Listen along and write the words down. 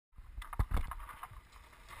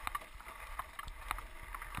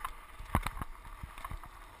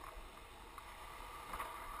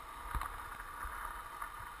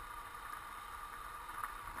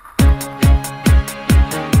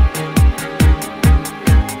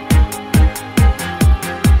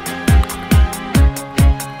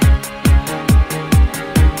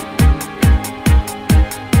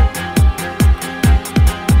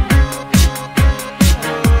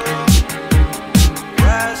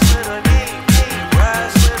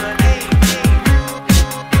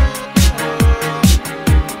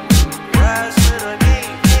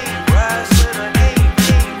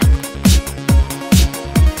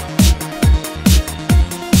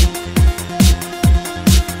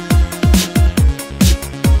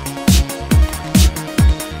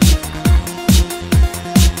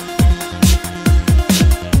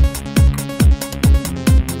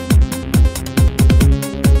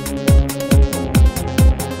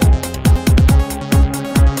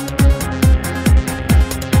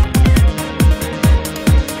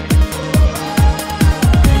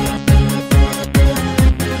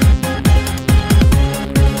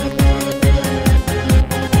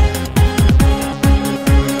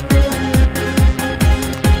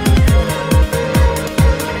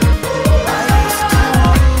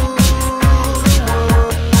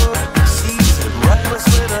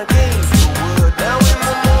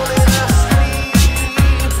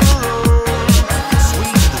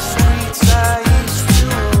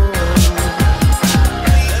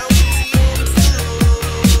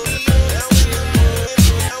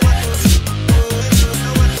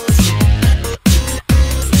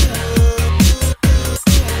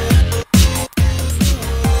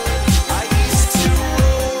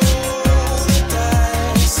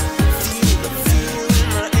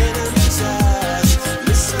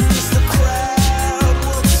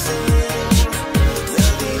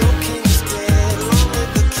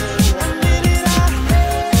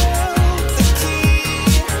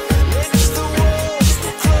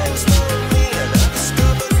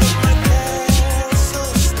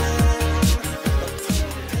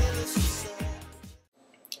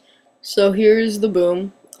So here's the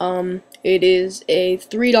boom. It is a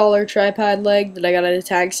 $3 tripod leg that I got at a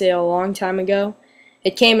tag sale a long time ago.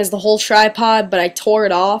 It came as the whole tripod, but I tore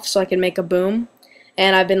it off so I could make a boom.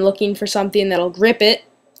 And I've been looking for something that'll grip it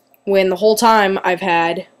when the whole time I've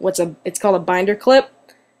had it's called a binder clip,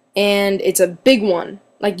 and it's a big one.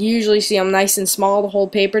 Like you usually see them nice and small to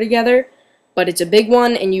hold paper together, but it's a big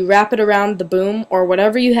one and you wrap it around the boom or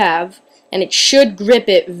whatever you have, and it should grip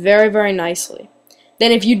it very, very nicely.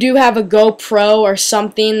 Then if you do have a GoPro or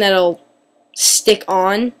something that'll stick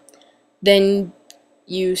on, then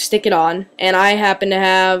you stick it on. And I happen to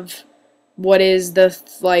have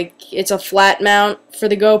it's a flat mount for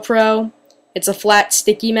the GoPro. It's a flat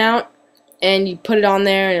sticky mount, and you put it on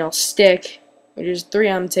there and it'll stick, which is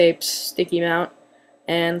 3M tape sticky mount.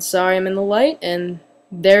 And sorry I'm in the light, and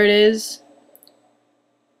there it is.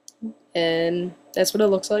 And that's what it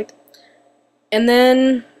looks like. And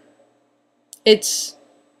then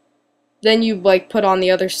you put on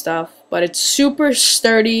the other stuff, but it's super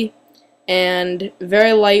sturdy and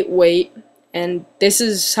very lightweight, and this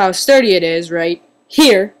is how sturdy it is right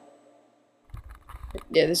here.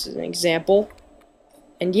 Yeah, this is an example.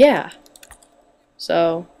 And yeah.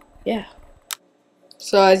 So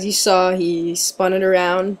as you saw, he spun it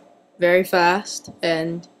around very fast,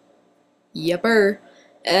 and yepper.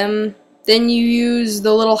 Then you use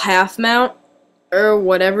the little half mount or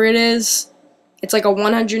whatever it is. It's like a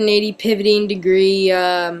 180 pivoting degree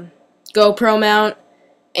GoPro mount,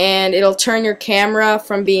 and it'll turn your camera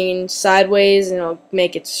from being sideways and it'll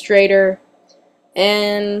make it straighter.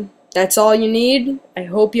 And that's all you need. I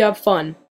hope you have fun.